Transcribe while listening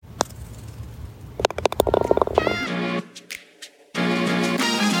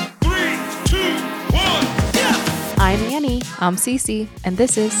I'm Cece, and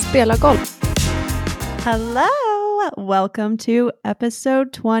this is Spela Golf. Hello, welcome to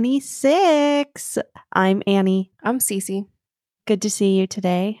episode 26. I'm Annie. I'm Cece. Good to see you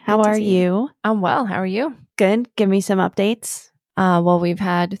today. How are you? I'm well. How are you? Good. Give me some updates. Well, we've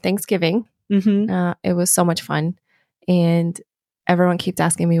had Thanksgiving. It was so much fun. And everyone keeps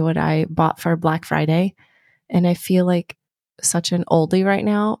asking me what I bought for Black Friday. And I feel like such an oldie right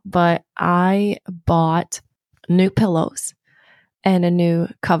now, but I bought new pillows and a new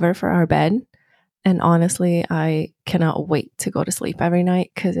cover for our bed. And honestly, I cannot wait to go to sleep every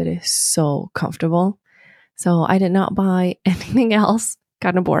night because it is so comfortable. So I did not buy anything else.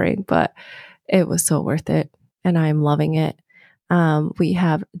 Kind of boring, but it was so worth it. And I'm loving it. We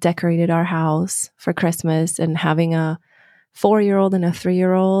have decorated our house for Christmas and having a 4-year-old and a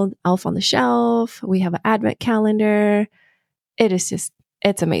 3-year-old elf on the shelf. We have an advent calendar.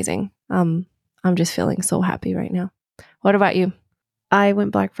 It's amazing. I'm just feeling so happy right now. What about you? I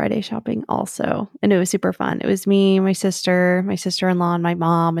went Black Friday shopping also, and it was super fun. It was me, my sister-in-law, and my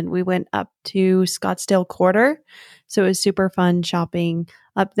mom, and we went up to Scottsdale Quarter. So it was super fun shopping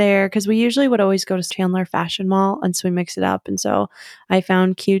up there because we usually would always go to Chandler Fashion Mall, and so we mix it up. And so I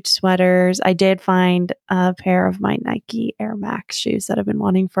found cute sweaters. I did find a pair of my Nike Air Max shoes that I've been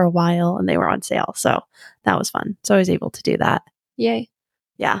wanting for a while, and they were on sale. So that was fun. So I was able to do that. Yay.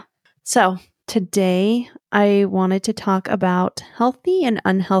 Yeah. So today, I wanted to talk about healthy and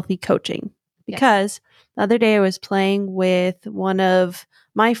unhealthy coaching because the other day I was playing with one of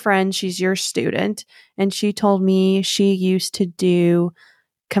my friends. She's your student, and she told me she used to do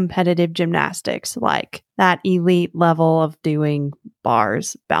competitive gymnastics, like that elite level of doing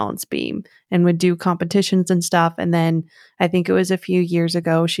bars, balance beam, and would do competitions and stuff. And then I think it was a few years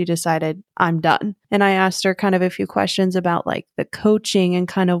ago, she decided, I'm done. And I asked her kind of a few questions about like the coaching and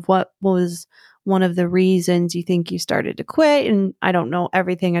kind of what was one of the reasons you think you started to quit. And I don't know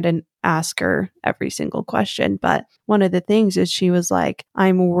everything. I didn't ask her every single question, but one of the things is she was like,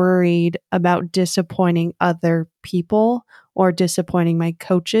 I'm worried about disappointing other people or disappointing my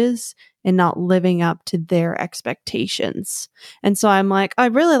coaches and not living up to their expectations. And so I'm like, I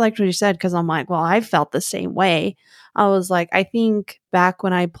really liked what you said because I'm like, well, I felt the same way. I was like, I think back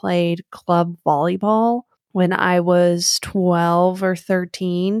when I played club volleyball when I was 12 or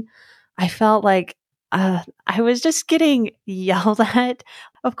 13, I felt like I was just getting yelled at.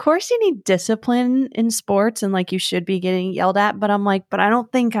 Of course, you need discipline in sports and like you should be getting yelled at. But I'm like, but I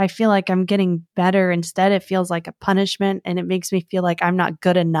don't think I feel like I'm getting better. Instead, it feels like a punishment and it makes me feel like I'm not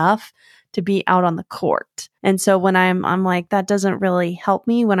good enough to be out on the court. And so when I'm like, that doesn't really help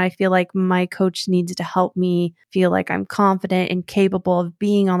me when I feel like my coach needs to help me feel like I'm confident and capable of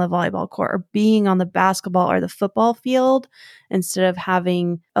being on the volleyball court or being on the basketball or the football field instead of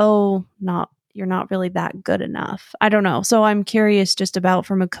having, you're not really that good enough. I don't know. So I'm curious just about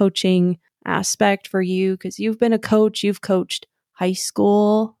from a coaching aspect for you, because you've been a coach, you've coached high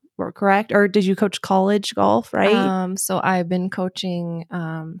school, correct? Or did you coach college golf, right? So I've been coaching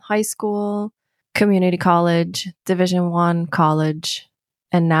high school, community college, Division I college,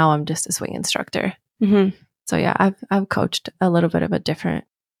 and now I'm just a swing instructor. Mm-hmm. So yeah, I've coached a little bit of a different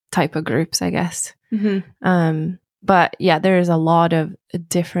type of groups, I guess. Mm-hmm. But yeah, there is a lot of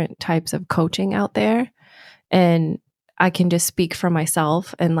different types of coaching out there, and I can just speak for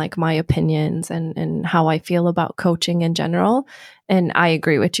myself and like my opinions and how I feel about coaching in general. And I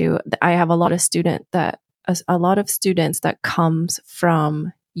agree with you. I have a lot of students that comes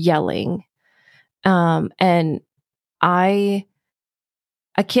from yelling. And I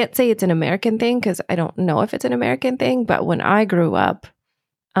can't say it's an American thing because I don't know if it's an American thing, but when I grew up,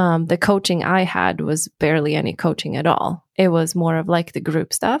 the coaching I had was barely any coaching at all. It was more of like the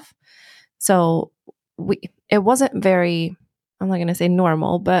group stuff. So it wasn't very, I'm not going to say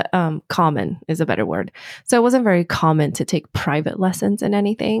normal, but common is a better word. So it wasn't very common to take private lessons in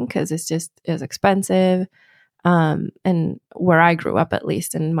anything because it was expensive. And where I grew up, at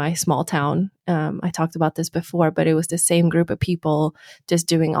least in my small town, I talked about this before, but it was the same group of people just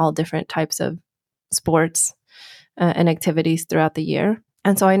doing all different types of sports and activities throughout the year.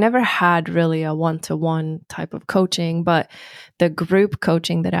 And so I never had really a one-to-one type of coaching, but the group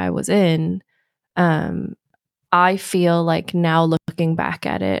coaching that I was in, I feel like now looking back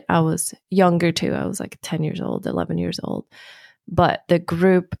at it, I was younger too. I was like 10 years old, 11 years old. But the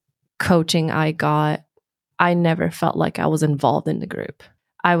group coaching I got, I never felt like I was involved in the group.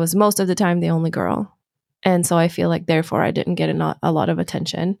 I was most of the time the only girl. And so I feel like therefore I didn't get a lot of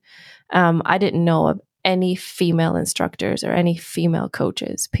attention. I didn't know of any female instructors or any female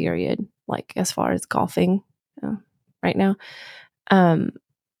coaches, period, like as far as golfing right now.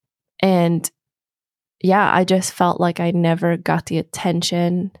 And yeah, I just felt like I never got the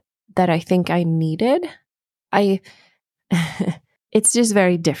attention that I think I needed. I it's just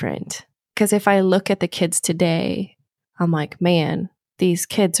very different. Because if I look at the kids today, I'm like, man, these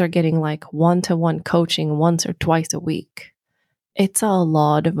kids are getting like one-to-one coaching once or twice a week. It's a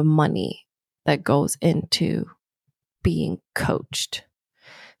lot of money that goes into being coached.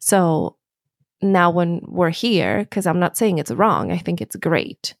 So now when we're here, because I'm not saying it's wrong, I think it's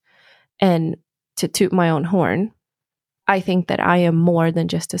great. And to toot my own horn, I think that I am more than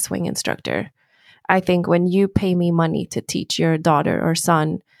just a swing instructor. I think when you pay me money to teach your daughter or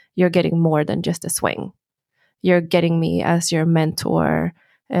son, you're getting more than just a swing. You're getting me as your mentor.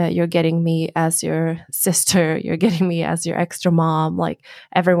 You're getting me as your sister. You're getting me as your extra mom. Like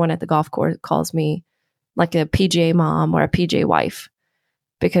everyone at the golf course calls me like a PJ mom or a PJ wife,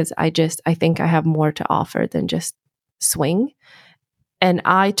 because I think I have more to offer than just swing. And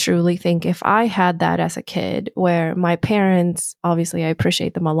I truly think if I had that as a kid, where my parents, obviously I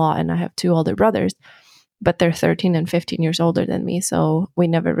appreciate them a lot, and I have 2 older brothers, but they're 13 and 15 years older than me. So we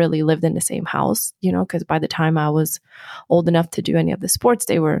never really lived in the same house, because by the time I was old enough to do any of the sports,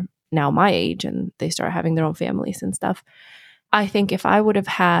 they were now my age and they start having their own families and stuff. I think if I would have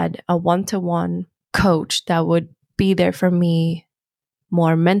had a one-to-one coach that would be there for me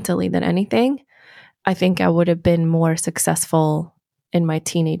more mentally than anything, I think I would have been more successful in my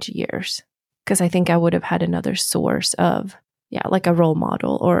teenage years, because I think I would have had another source of, like a role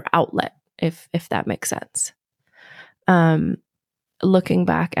model or outlet, if that makes sense. Looking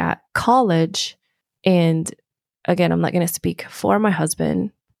back at college, and again, I'm not going to speak for my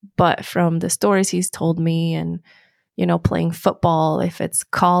husband, but from the stories he's told me and, playing football, if it's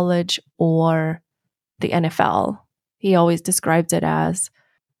college or the NFL, he always describes it as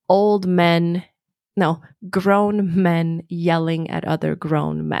grown men yelling at other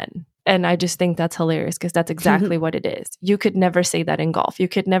grown men. And I just think that's hilarious, because that's exactly what it is. You could never say that in golf. You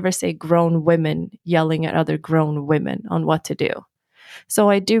could never say grown women yelling at other grown women on what to do. So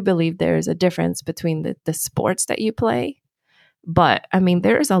I do believe there's a difference between the sports that you play. But I mean,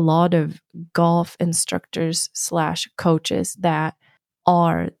 there's a lot of golf instructors / coaches that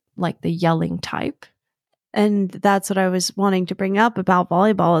are like the yelling type. And that's what I was wanting to bring up about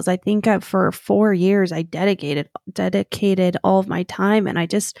volleyball, is I think for 4 years, I dedicated all of my time, and I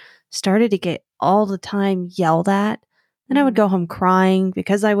just started to get all the time yelled at. And I would go home crying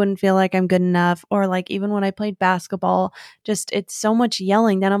because I wouldn't feel like I'm good enough. Or like even when I played basketball, just it's so much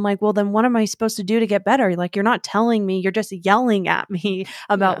yelling that I'm like, well, then what am I supposed to do to get better? Like, you're not telling me, you're just yelling at me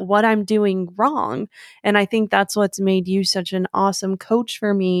about what I'm doing wrong. And I think that's what's made you such an awesome coach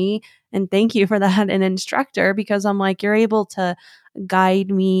for me. And thank you for that, an instructor, because I'm like, you're able to guide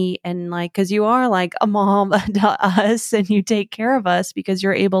me, and like, because you are like a mom to us, and you take care of us because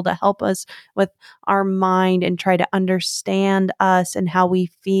you're able to help us with our mind and try to understand us and how we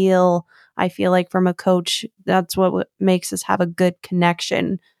feel. I feel like from a coach, that's what makes us have a good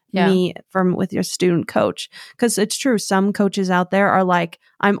connection. Me with your student coach, because it's true, some coaches out there are like,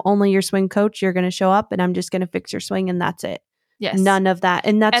 I'm only your swing coach, you're going to show up and I'm just going to fix your swing and that's it. Yes. None of that.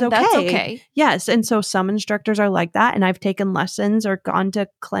 And that's okay. That's okay. Yes. And so some instructors are like that. And I've taken lessons or gone to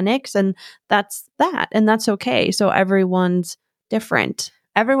clinics, and that's that. And that's okay. So everyone's different.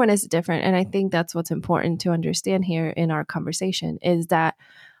 Everyone is different. And I think that's what's important to understand here in our conversation, is that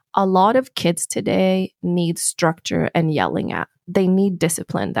a lot of kids today need structure and yelling at. They need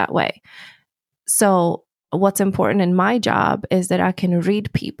discipline that way. So what's important in my job is that I can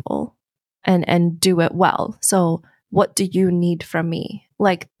read people and do it well. So what do you need from me?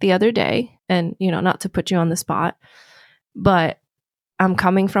 Like the other day, and not to put you on the spot, but I'm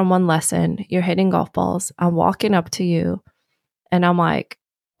coming from one lesson, you're hitting golf balls, I'm walking up to you, and I'm like,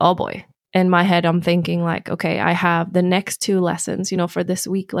 oh boy. In my head, I'm thinking like, okay, I have the next 2 lessons, for this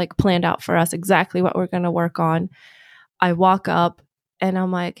week, like planned out for us, exactly what we're going to work on. I walk up and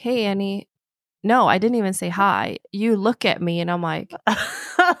I'm like, hey, Annie. No, I didn't even say hi. You look at me and I'm like,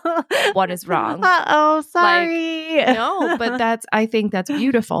 what is wrong? Oh, sorry. Like, no, but I think that's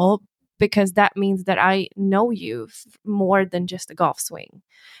beautiful, because that means that I know you more than just a golf swing.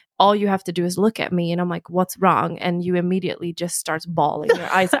 All you have to do is look at me and I'm like, what's wrong? And you immediately just starts bawling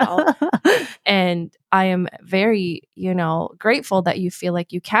your eyes out. And I am very, grateful that you feel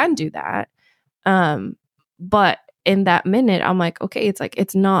like you can do that. But in that minute, I'm like, okay,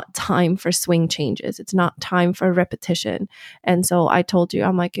 it's not time for swing changes. It's not time for repetition. And so I told you,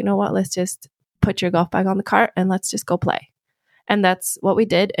 I'm like, you know what, let's just put your golf bag on the cart and let's just go play. And that's what we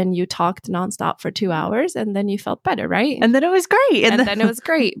did. And you talked nonstop for 2 hours, and then you felt better, right? And then it was great. And then it was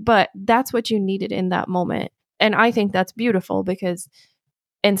great. But that's what you needed in that moment. And I think that's beautiful, because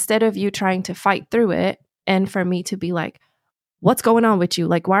instead of you trying to fight through it and for me to be like, what's going on with you?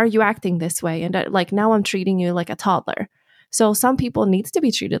 Like, why are you acting this way? And like, now I'm treating you like a toddler. So some people needs to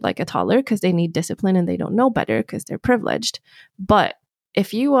be treated like a toddler because they need discipline and they don't know better because they're privileged. But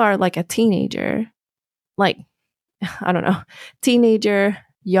if you are like a teenager, like, I don't know, teenager,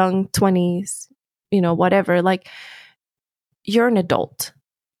 young 20s, whatever, like, you're an adult.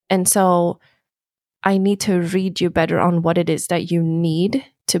 And so I need to read you better on what it is that you need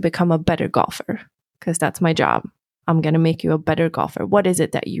to become a better golfer, because that's my job. I'm going to make you a better golfer. What is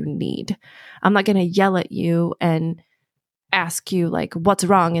it that you need? I'm not going to yell at you and ask you like what's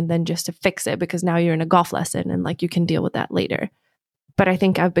wrong and then just to fix it because now you're in a golf lesson and like you can deal with that later. But I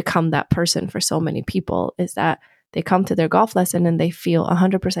think I've become that person for so many people, is that they come to their golf lesson and they feel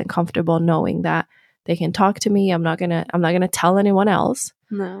 100% comfortable knowing that they can talk to me. I'm not going to tell anyone else.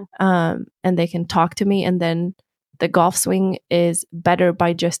 No. And they can talk to me, and then the golf swing is better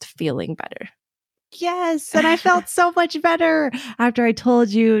by just feeling better. Yes. And I felt so much better after I told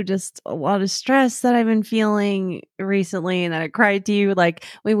you just a lot of stress that I've been feeling recently, and that I cried to you. Like,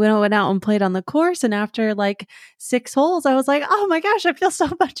 we went out and played on the course, and after like 6 holes, I was like, oh my gosh, I feel so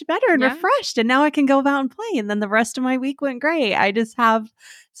much better and refreshed. And now I can go out and play. And then the rest of my week went great.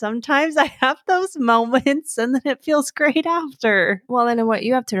 Sometimes I have those moments and then it feels great after. Well, and what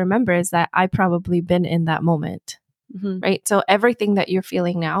you have to remember is that I probably been in that moment, right? So everything that you're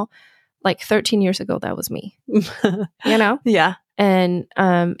feeling now, like 13 years ago, that was me, Yeah. And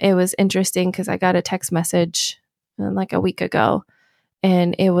it was interesting because I got a text message like a week ago,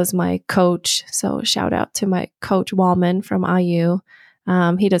 and it was my coach. So shout out to my coach Wallman from IU.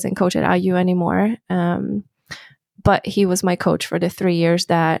 He doesn't coach at IU anymore. But he was my coach for the 3 years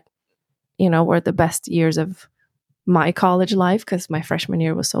that, were the best years of my college life, because my freshman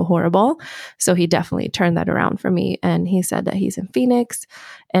year was so horrible. So he definitely turned that around for me. And he said that he's in Phoenix.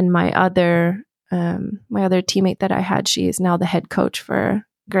 And my other teammate that I had, she is now the head coach for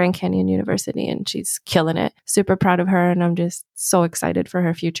Grand Canyon University, and she's killing it. Super proud of her. And I'm just so excited for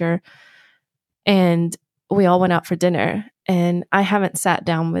her future. And we all went out for dinner, and I haven't sat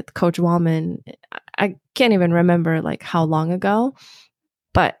down with Coach Wallman. I can't even remember like how long ago.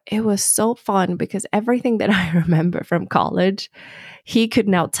 But it was so fun because everything that I remember from college, he could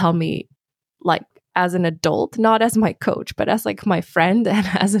now tell me like as an adult, not as my coach, but as like my friend and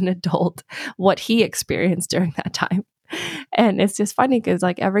as an adult, what he experienced during that time. And it's just funny because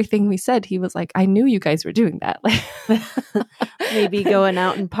like everything we said, he was like, I knew you guys were doing that. Like maybe going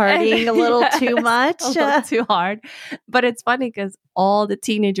out and partying a little too much. A little too hard. But it's funny because all the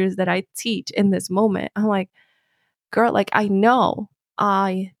teenagers that I teach in this moment, I'm like, girl, like I know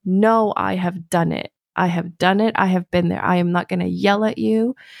I have done it. I have done it. I have been there. I am not going to yell at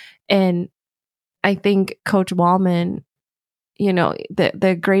you. And I think Coach Wallman,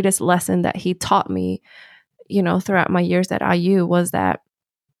 the greatest lesson that he taught me, throughout my years at IU was that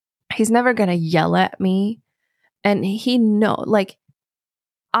he's never going to yell at me. And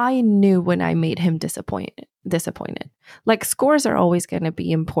I knew when I made him disappointed. Like scores are always going to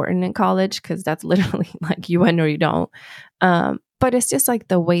be important in college because that's literally like you win or you don't. But it's just like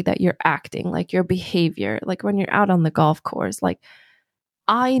the way that you're acting, like your behavior, like when you're out on the golf course, like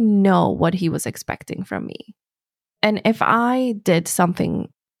I know what he was expecting from me. And if I did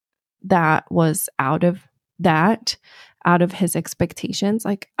something that was out of his expectations,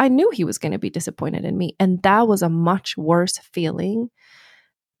 like I knew he was going to be disappointed in me. And that was a much worse feeling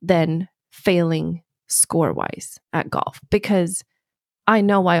than failing score-wise at golf, because I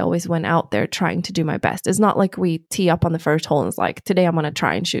know I always went out there trying to do my best. It's not like we tee up on the first hole and it's like, today I'm going to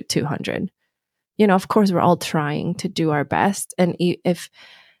try and shoot 200. Of course, we're all trying to do our best. And if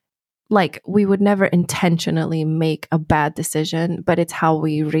like we would never intentionally make a bad decision, but it's how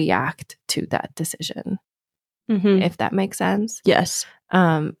we react to that decision, if that makes sense. Yes.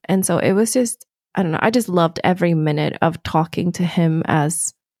 And so it was just, I don't know, I just loved every minute of talking to him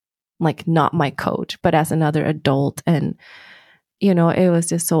as like not my coach, but as another adult. And it was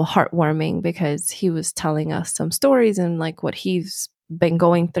just so heartwarming because he was telling us some stories and like what he's been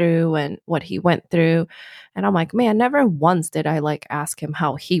going through and what he went through. And I'm like, man, never once did I like ask him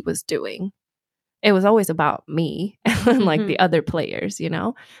how he was doing. It was always about me and like the other players,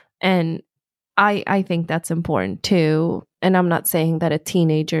 And I think that's important too. And I'm not saying that a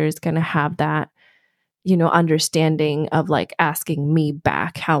teenager is going to have that, understanding of like asking me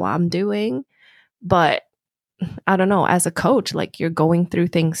back how I'm doing. But I don't know, as a coach, like you're going through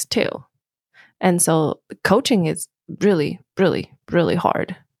things too. And so coaching is really, really, really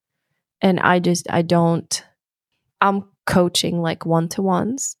hard. And I'm coaching like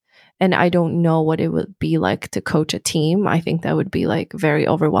one-to-ones. And I don't know what it would be like to coach a team. I think that would be like very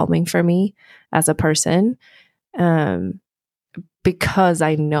overwhelming for me as a person, because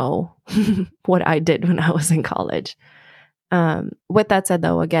I know what I did when I was in college. With that said,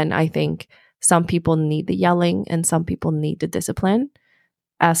 though, again, I think some people need the yelling and some people need the discipline.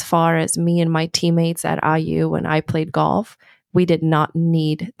 As far as me and my teammates at IU when I played golf, we did not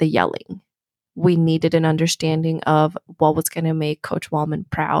need the yelling. We needed an understanding of what was going to make Coach Wallman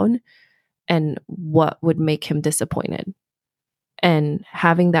proud and what would make him disappointed. And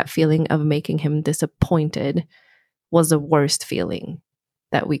having that feeling of making him disappointed was the worst feeling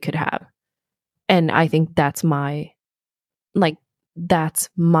that we could have. And I think that's my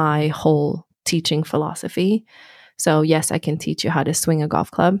whole teaching philosophy. So yes, I can teach you how to swing a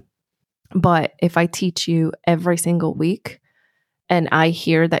golf club, but if I teach you every single week and I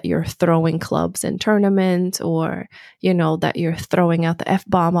hear that you're throwing clubs in tournaments, or, that you're throwing out the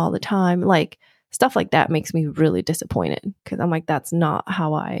F-bomb all the time, like stuff like that makes me really disappointed, because I'm like, that's not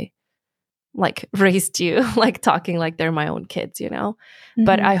how I raised you, like talking like they're my own kids,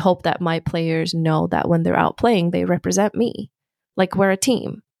 But I hope that my players know that when they're out playing, they represent me. Like, we're a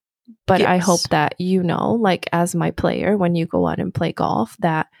team. But yes. I hope that, like as my player, when you go out and play golf,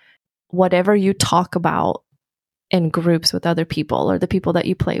 that whatever you talk about in groups with other people, or the people that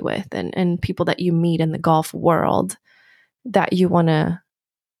you play with, and people that you meet in the golf world, that you want to,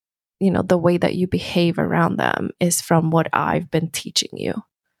 the way that you behave around them is from what I've been teaching you,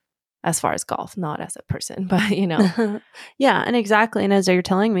 as far as golf, not as a person, but Yeah, and exactly. And as you're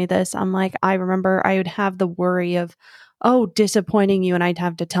telling me this, I'm like, I remember I would have the worry of, disappointing you. And I'd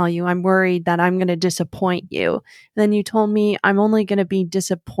have to tell you, I'm worried that I'm going to disappoint you. And then you told me, I'm only going to be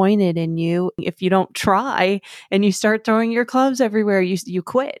disappointed in you if you don't try and you start throwing your clubs everywhere. You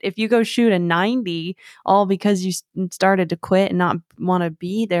quit. If you go shoot a 90, all because you started to quit and not want to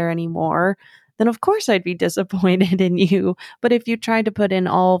be there anymore, then of course I'd be disappointed in you. But if you try to put in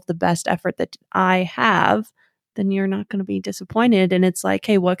all of the best effort that I have, then you're not going to be disappointed. And it's like,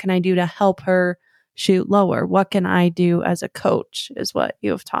 hey, what can I do to help her shoot lower? What can I do as a coach is what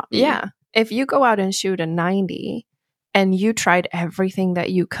you have taught me. Yeah. If you go out and shoot a 90 and you tried everything that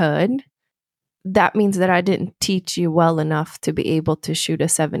you could, that means that I didn't teach you well enough to be able to shoot a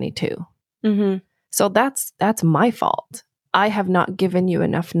 72. Mm-hmm. So that's my fault. I have not given you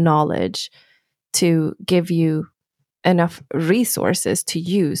enough knowledge to give you enough resources to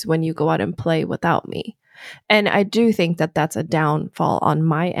use when you go out and play without me. And I do think that that's a downfall on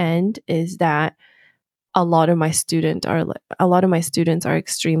my end, is that a lot of my students are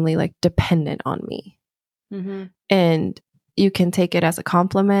extremely dependent on me. Mm-hmm. And you can take it as a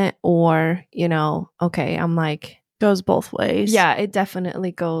compliment, or, okay, I'm like, goes both ways. Yeah, it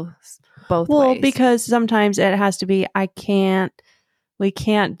definitely goes both ways. Well, because sometimes it has to be, we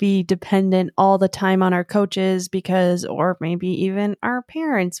can't be dependent all the time on our coaches or maybe even our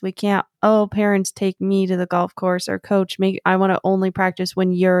parents. We can't, parents take me to the golf course, or coach, I want to only practice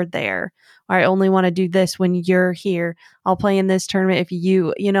when you're there. Or I only want to do this when you're here. I'll play in this tournament if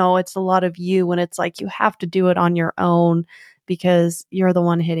it's a lot of you, when it's like you have to do it on your own because you're the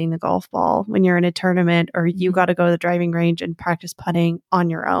one hitting the golf ball when you're in a tournament, or you got to go to the driving range and practice putting on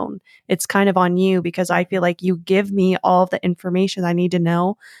your own. It's kind of on you, because I feel like you give me all of the information I need to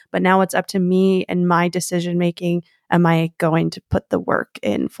know, but now it's up to me and my decision making. Am I going to put the work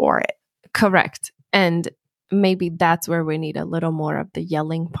in for it? Correct. And maybe that's where we need a little more of the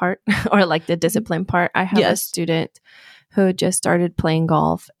yelling part, or the discipline part. I have a student who just started playing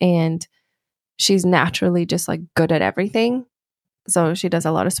golf, and she's naturally just good at everything. So she does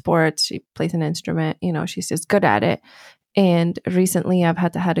a lot of sports. She plays an instrument, she's just good at it. And recently I've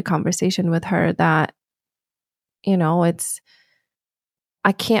had a conversation with her that, I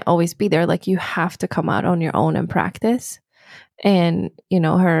can't always be there. You have to come out on your own and practice. And,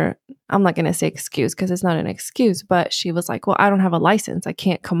 I'm not going to say excuse, because it's not an excuse, but she was like, well, I don't have a license. I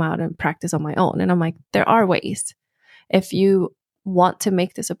can't come out and practice on my own. And I'm like, there are ways. If you want to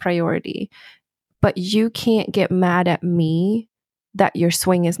make this a priority, but you can't get mad at me that your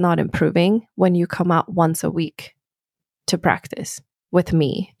swing is not improving when you come out once a week to practice with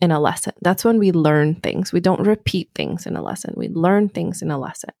me in a lesson. That's when we learn things. We don't repeat things in a lesson. We learn things in a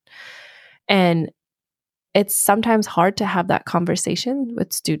lesson. And it's sometimes hard to have that conversation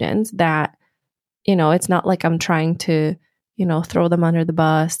with students that, it's not like I'm trying to, throw them under the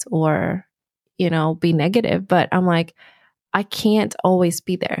bus or, be negative, but I'm like, I can't always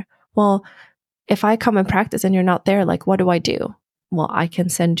be there. Well, if I come and practice and you're not there, what do I do? Well, I can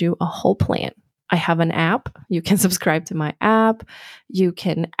send you a whole plan. I have an app. You can subscribe to my app. You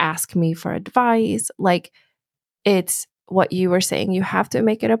can ask me for advice. what you were saying, you have to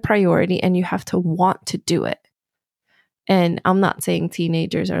make it a priority and you have to want to do it. And I'm not saying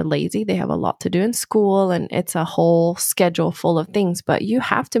teenagers are lazy. They have a lot to do in school and it's a whole schedule full of things, but you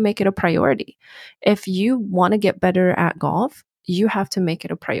have to make it a priority. If you want to get better at golf, you have to make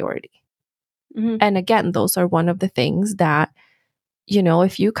it a priority. Mm-hmm. And again, those are one of the things that, you know,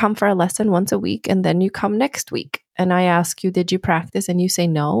 if you come for a lesson once a week and then you come next week and I ask you, did you practice? And you say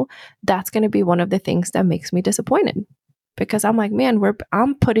no, that's going to be one of the things that makes me disappointed. Because I'm like, man,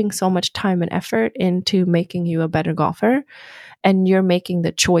 I'm putting so much time and effort into making you a better golfer, and you're making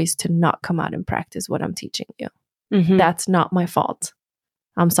the choice to not come out and practice what I'm teaching you. Mm-hmm. That's not my fault.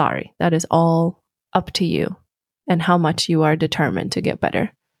 I'm sorry. That is all up to you and how much you are determined to get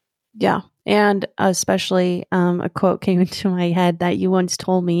better. Yeah. And especially a quote came into my head that you once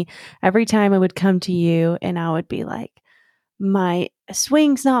told me. Every time I would come to you and I would be like, my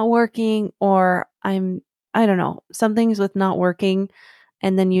swing's not working, or I don't know, something's with not working.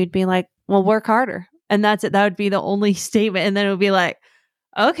 And then you'd be like, well, work harder. And that's it. That would be the only statement. And then it would be like,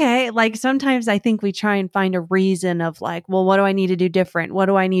 okay. Like sometimes I think we try and find a reason of like, well, what do I need to do different? What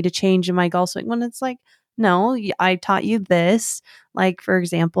do I need to change in my golf swing? When it's like, no, I taught you this. Like, for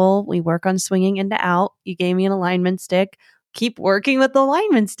example, we work on swinging into out. You gave me an alignment stick. Keep working with the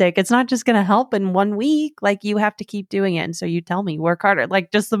alignment stick. It's not just going to help in 1 week. Like, you have to keep doing it. And so you tell me, work harder.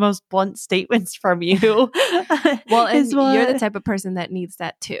 Like, just the most blunt statements from you. Well, and you're the type of person that needs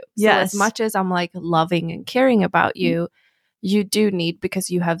that too. So Yes. as much as I'm like loving and caring about you, you do need, because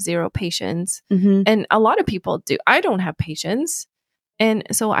you have zero patience. Mm-hmm. And a lot of people do. I don't have patience. And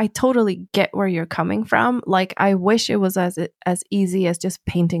so I totally get where you're coming from. Like, I wish it was as easy as just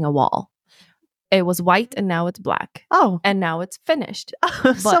painting a wall. It was white and now it's black. Oh. And now it's finished.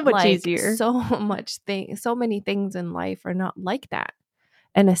 So But much like, easier. So many things in life are not like that.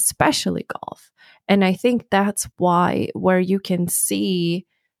 And especially golf. And I think that's why, where you can see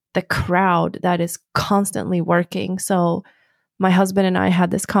the crowd that is constantly working. So my husband and I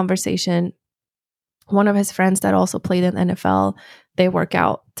had this conversation. One of his friends that also played in the NFL, they work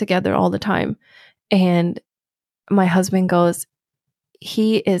out together all the time. And my husband goes,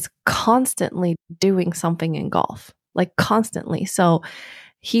 he is constantly doing something in golf, like constantly. So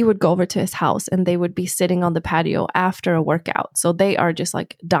he would go over to his house and they would be sitting on the patio after a workout. So they are just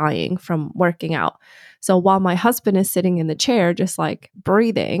like dying from working out. So while my husband is sitting in the chair, just like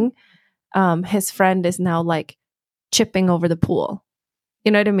breathing, his friend is now like chipping over the pool.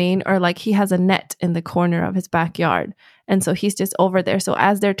 You know what I mean? Or like he has a net in the corner of his backyard. And so he's just over there. So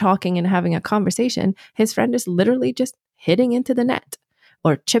as they're talking and having a conversation, his friend is literally just hitting into the net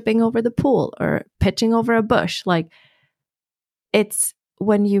or chipping over the pool or pitching over a bush. Like, it's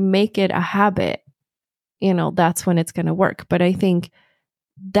when you make it a habit, you know, that's when it's going to work. But I think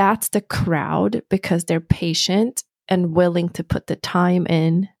that's the crowd, because they're patient and willing to put the time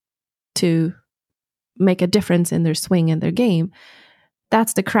in to make a difference in their swing and their game.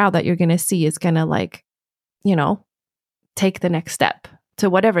 That's the crowd that you're going to see is going to, like, you know, take the next step to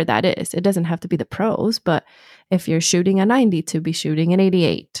whatever that is. It doesn't have to be the pros, but if you're shooting a 90, to be shooting an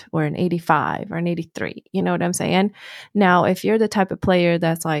 88 or an 85 or an 83, you know what I'm saying? Now, if you're the type of player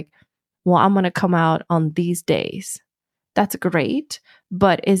that's like, well, I'm going to come out on these days, that's great.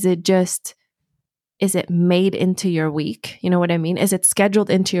 But is it made into your week? You know what I mean? Is it scheduled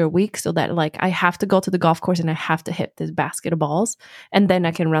into your week so that, like, I have to go to the golf course and I have to hit this basket of balls and then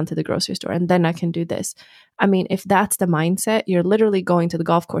I can run to the grocery store and then I can do this? I mean, if that's the mindset, you're literally going to the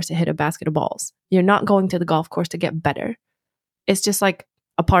golf course to hit a basket of balls. You're not going to the golf course to get better. It's just like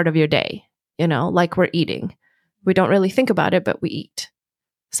a part of your day, you know, like we're eating. We don't really think about it, but we eat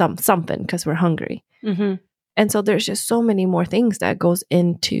something because we're hungry. Mm-hmm. And so there's just so many more things that goes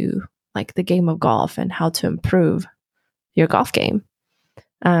into like the game of golf and how to improve your golf game.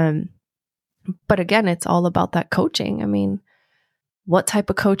 But again, it's all about that coaching. I mean, what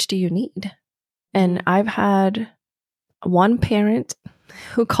type of coach do you need? And I've had one parent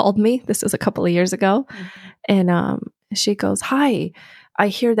who called me, this was a couple of years ago, and she goes, "Hi, I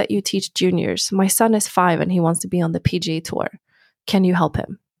hear that you teach juniors. My son is 5 and he wants to be on the PGA Tour. Can you help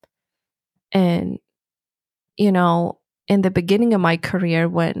him?" And, you know, in the beginning of my career,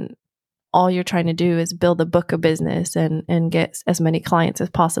 when all you're trying to do is build a book of business and get as many clients as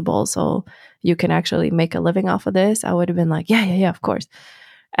possible so you can actually make a living off of this, I would have been like, yeah, of course.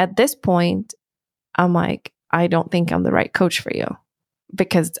 At this point, I'm like, I don't think I'm the right coach for you,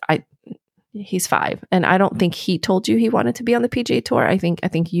 because he's 5 and I don't think he told you he wanted to be on the PGA Tour. I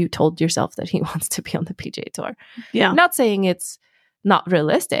think you told yourself that he wants to be on the PGA Tour. Yeah. Not saying it's not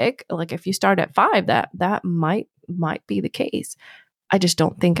realistic. Like, if you start at 5, that might be the case. I just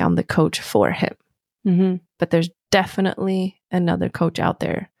don't think I'm the coach for him. Mm-hmm. But there's definitely another coach out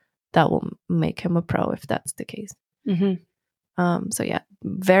there that will make him a pro if that's the case. So yeah,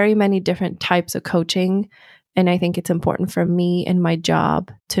 very many different types of coaching. And I think it's important for me in my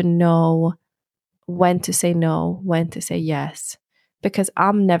job to know when to say no, when to say yes, because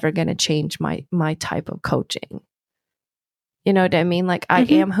I'm never going to change my type of coaching. You know what I mean? Like I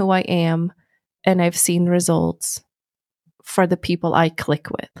am who I am, and I've seen results for the people I click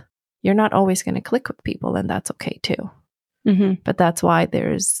with. You're not always going to click with people, and that's okay too. But that's why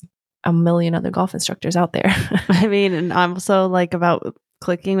there's a million other golf instructors out there. I mean, and I'm also like about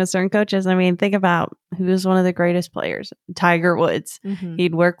clicking with certain coaches. I mean, think about who's one of the greatest players, Tiger Woods.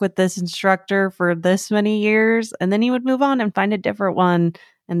 He'd work with this instructor for this many years, and then he would move on and find a different one.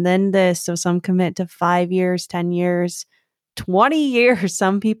 And then this. So some commit to 5 years, 10 years, 20 years.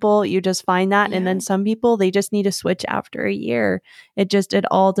 Some people, you just find that. And then some people, they just need to switch after a year. It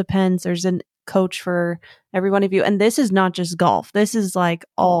all depends. There's a coach for every one of you. And this is not just golf. This is like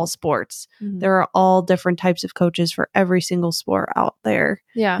all sports. There are all different types of coaches for every single sport out there.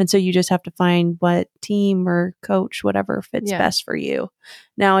 Yeah. And so you just have to find what team or coach, whatever fits best for you.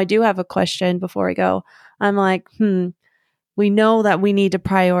 Now, I do have a question before I go. I'm like, we know that we need to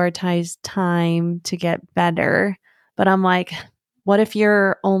prioritize time to get better. But I'm like, what if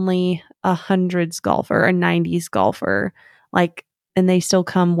you're only a 100s golfer, a 90s golfer, like, and they still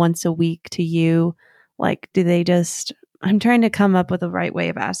come once a week to you? Like, do they just, I'm trying to come up with the right way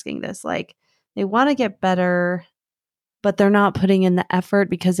of asking this. Like, they want to get better, but they're not putting in the effort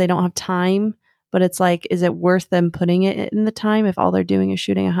because they don't have time. But it's like, is it worth them putting it in the time if all they're doing is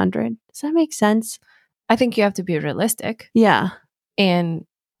shooting 100? Does that make sense? I think you have to be realistic. Yeah. And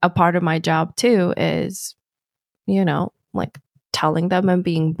a part of my job too is, you know, like telling them and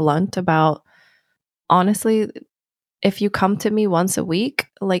being blunt about, honestly, if you come to me once a week,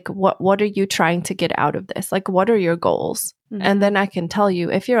 like what are you trying to get out of this? Like, what are your goals? And then I can tell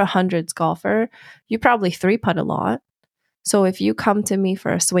you, if you're a 100s golfer, you probably 3-putt a lot. So if you come to me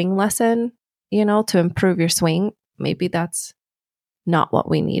for a swing lesson, you know, to improve your swing, maybe that's not what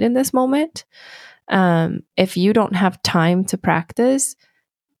we need in this moment. If you don't have time to practice,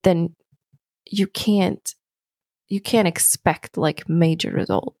 then you can't expect like major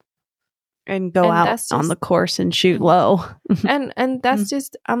result and go out on the course and shoot low. and that's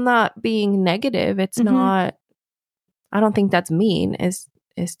just, I'm not being negative. It's not, I don't think that's mean. It's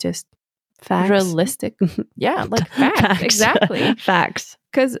just facts. Realistic. Yeah, like facts. Exactly. Facts.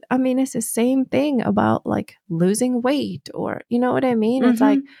 Because I mean, it's the same thing about like losing weight, or you know what I mean? It's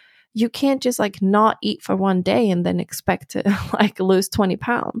like, you can't just like not eat for one day and then expect to like lose 20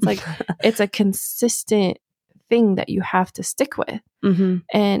 pounds. Like it's a consistent thing that you have to stick with.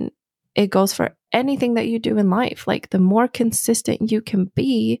 And it goes for anything that you do in life. Like the more consistent you can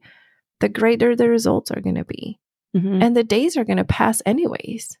be, the greater the results are going to be. And the days are going to pass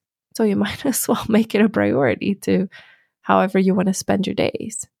anyways. So you might as well make it a priority to however you want to spend your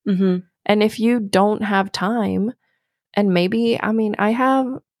days. And if you don't have time, and maybe, I mean, I have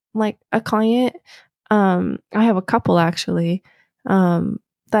like a client, I have a couple actually,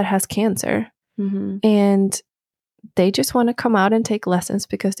 that has cancer, and they just want to come out and take lessons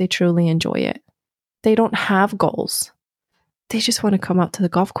because they truly enjoy it. They don't have goals. They just want to come out to the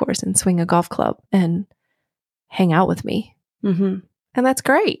golf course and swing a golf club and hang out with me. And that's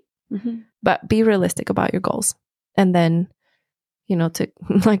great. But be realistic about your goals. And then, you know, to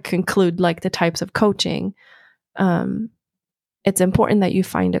like conclude like the types of coaching, it's important that you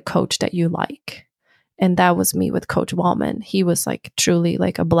find a coach that you like. And that was me with Coach Wallman. He was like truly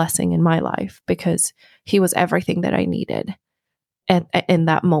like a blessing in my life because he was everything that I needed in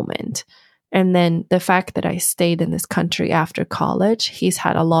that moment. And then the fact that I stayed in this country after college, he's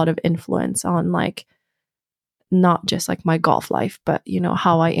had a lot of influence on like, not just like my golf life, but you know,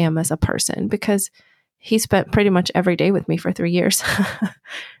 how I am as a person, because he spent pretty much every day with me for 3 years,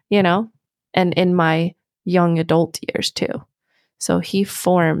 you know, and in my young adult years too. So he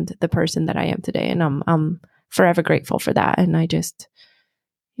formed the person that I am today, and I'm forever grateful for that. And I just,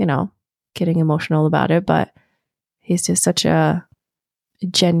 you know, getting emotional about it, but he's just such a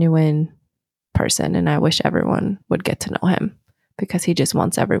genuine person, and I wish everyone would get to know him because he just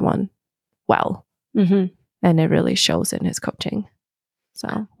wants everyone well. And it really shows in his coaching.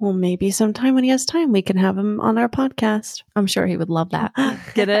 So, well, maybe sometime when he has time, we can have him on our podcast. I'm sure he would love that.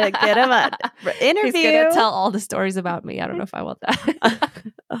 Get him an interview. He's going to tell all the stories about me. I don't know if I want that.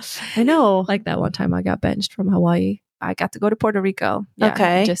 I know. Like that one time I got benched from Hawaii. I got to go to Puerto Rico. Yeah,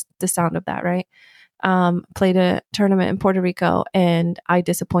 okay. Just the sound of that, right? Played a tournament in Puerto Rico, and I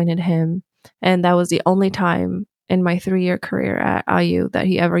disappointed him. And that was the only time in my 3-year career at IU that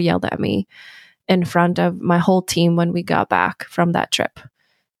he ever yelled at me. in front of my whole team when we got back from that trip.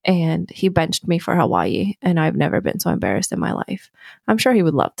 And he benched me for Hawaii. And I've never been so embarrassed in my life. I'm sure he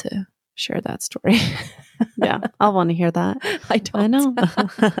would love to share that story. Yeah, I'll want to hear that. I don't. I know.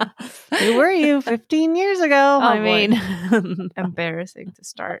 Who were you 15 years ago? Oh, I boy. mean, Embarrassing to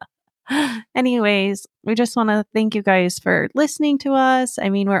start. anyways, we just want to thank you guys for listening to us. I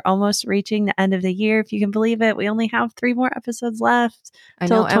mean, we're almost reaching the end of the year. If you can believe it, we only have 3 more episodes left I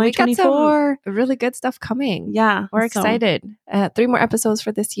till know. And we got 2024. some really good stuff coming. Yeah. We're so excited. 3 more episodes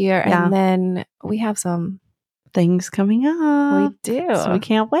for this year. Yeah. And then we have some. things coming up. We do. So we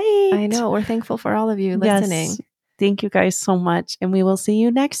can't wait. I know. We're thankful for all of you listening. Yes. Thank you guys so much. And we will see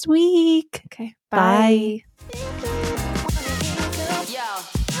you next week. Okay. Bye. Bye.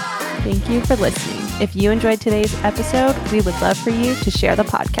 Thank you for listening. If you enjoyed today's episode, we would love for you to share the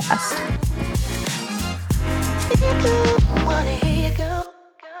podcast.